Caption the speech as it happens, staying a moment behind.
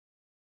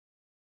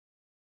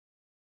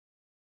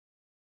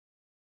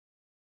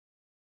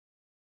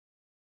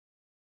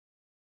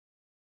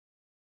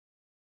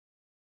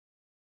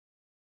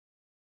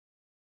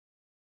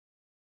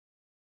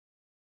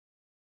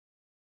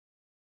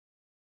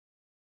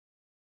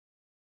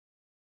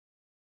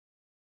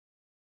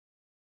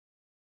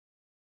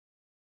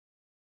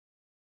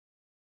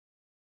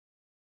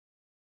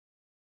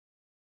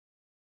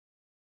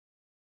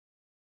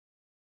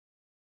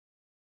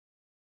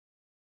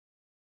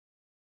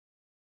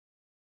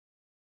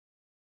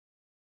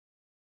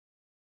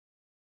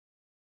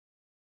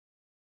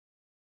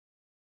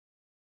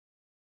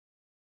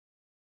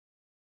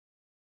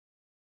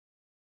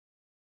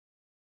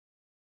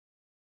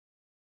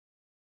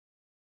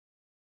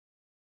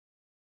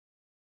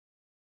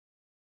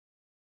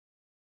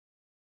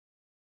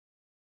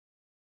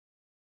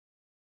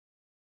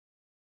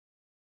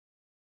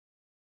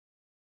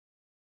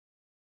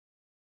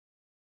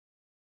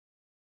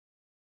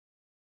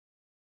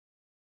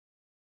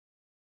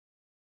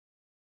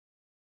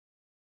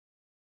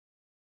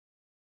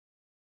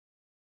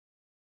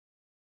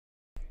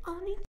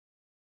Only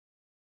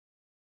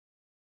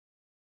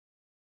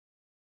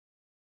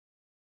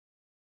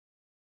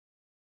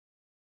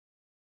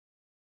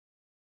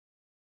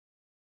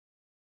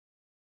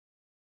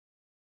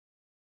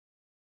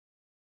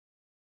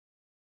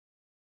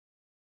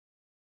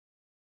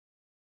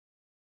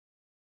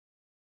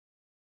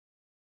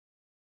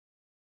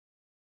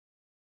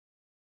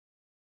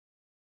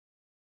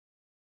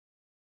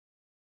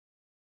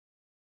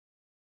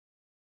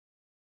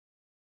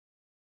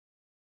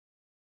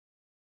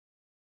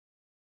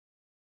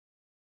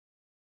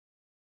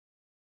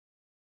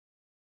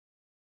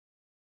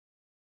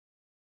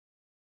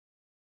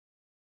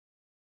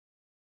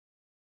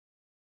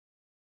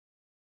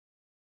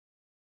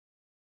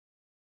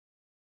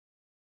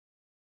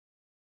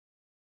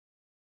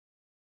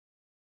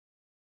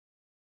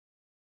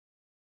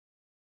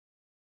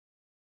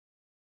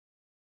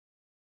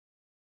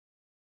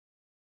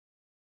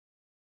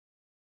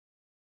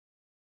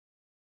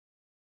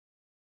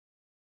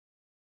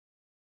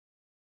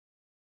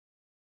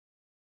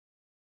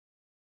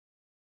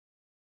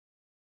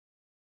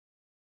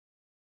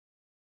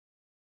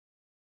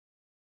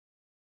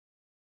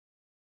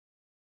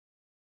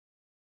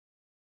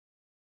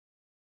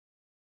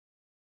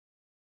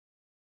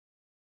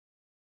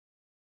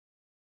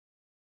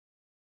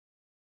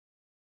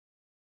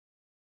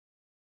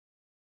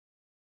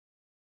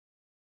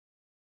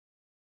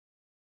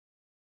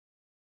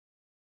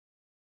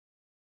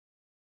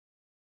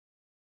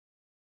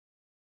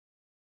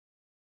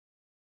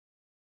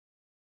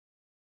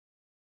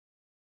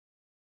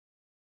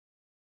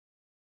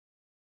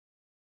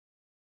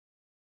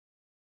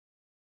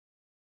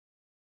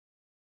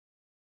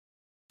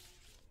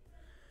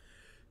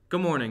Good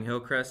morning,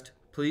 Hillcrest.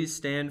 Please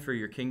stand for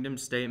your kingdom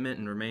statement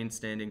and remain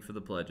standing for the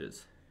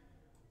pledges.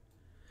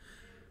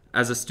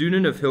 As a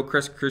student of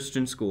Hillcrest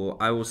Christian School,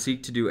 I will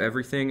seek to do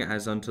everything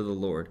as unto the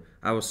Lord.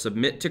 I will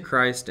submit to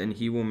Christ, and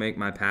he will make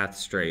my path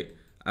straight.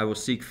 I will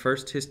seek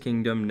first his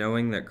kingdom,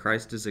 knowing that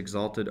Christ is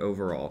exalted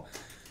over all.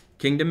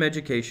 Kingdom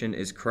education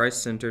is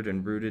Christ-centered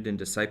and rooted in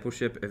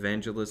discipleship,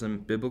 evangelism,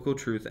 biblical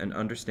truth, and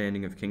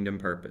understanding of kingdom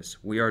purpose.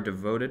 We are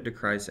devoted to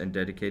Christ and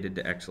dedicated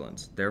to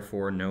excellence.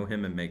 Therefore, know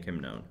him and make him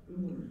known.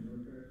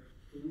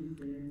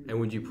 And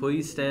would you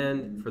please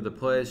stand for the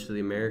pledge to the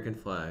American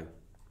flag?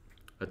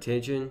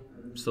 Attention,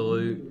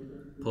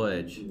 salute,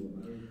 pledge.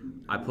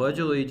 I pledge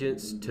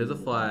allegiance to the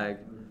flag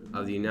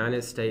of the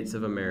United States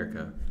of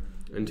America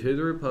and to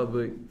the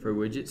republic for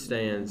which it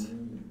stands,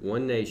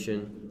 one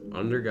nation,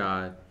 under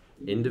God,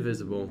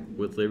 indivisible,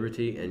 with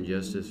liberty and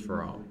justice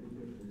for all.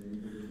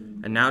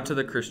 And now to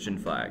the Christian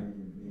flag.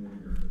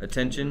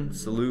 Attention,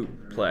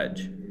 salute,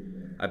 pledge.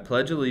 I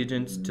pledge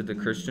allegiance to the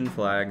Christian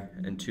flag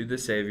and to the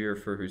Savior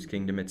for whose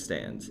kingdom it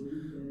stands.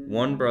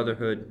 One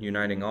brotherhood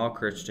uniting all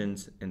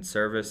Christians in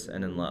service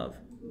and in love.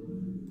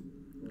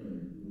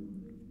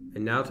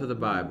 And now to the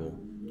Bible.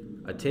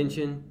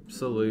 Attention,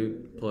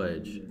 salute,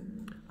 pledge.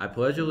 I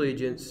pledge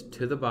allegiance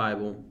to the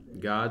Bible,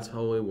 God's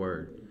holy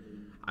word.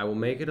 I will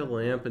make it a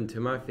lamp unto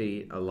my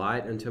feet, a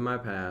light unto my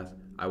path.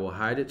 I will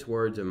hide its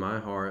words in my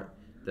heart,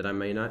 that I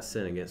may not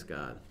sin against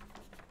God.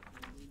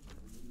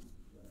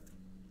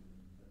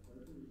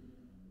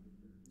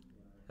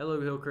 Hello,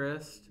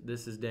 Hillcrest.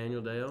 This is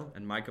Daniel Dale.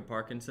 And Micah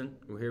Parkinson.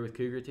 We're here with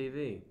Cougar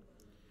TV.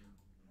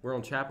 We're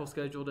on chapel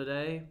schedule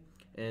today,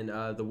 and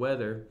the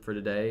weather for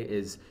today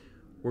is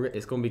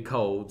it's going to be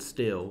cold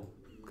still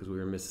because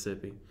we're in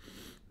Mississippi.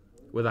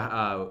 With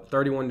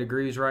 31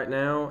 degrees right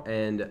now,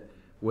 and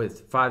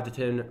with 5 to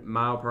 10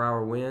 mile per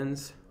hour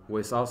winds.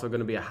 It's also going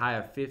to be a high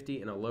of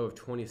 50 and a low of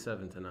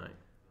 27 tonight.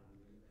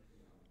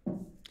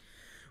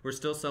 We're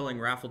still selling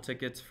raffle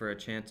tickets for a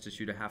chance to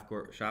shoot a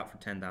half-court shot for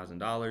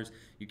 $10,000.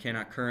 You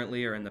cannot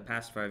currently or in the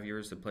past 5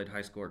 years have played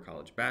high school or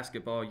college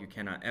basketball. You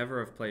cannot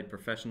ever have played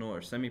professional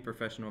or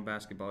semi-professional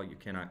basketball. You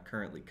cannot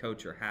currently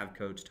coach or have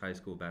coached high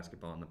school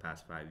basketball in the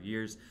past 5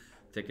 years.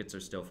 Tickets are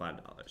still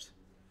 $5.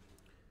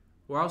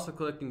 We're also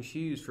collecting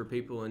shoes for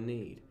people in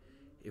need.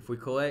 If we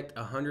collect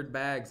 100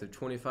 bags of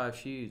 25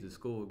 shoes, the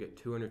school will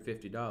get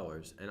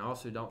 $250. And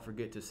also don't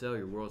forget to sell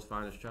your world's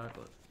finest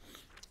chocolate.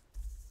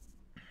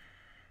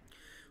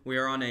 We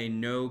are on a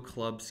no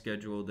club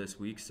schedule this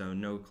week, so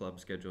no club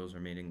schedules are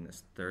meeting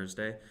this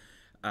Thursday.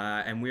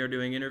 And we are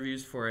doing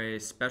interviews for a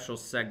special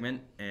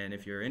segment, and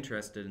if you're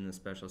interested in the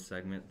special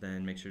segment,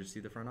 then make sure to see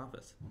the front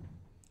office.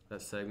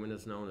 That segment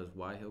is known as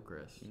Why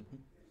Hillcrest.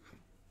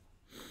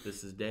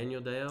 This is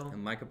Daniel Dale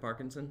And Micah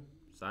Parkinson.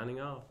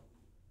 signing off.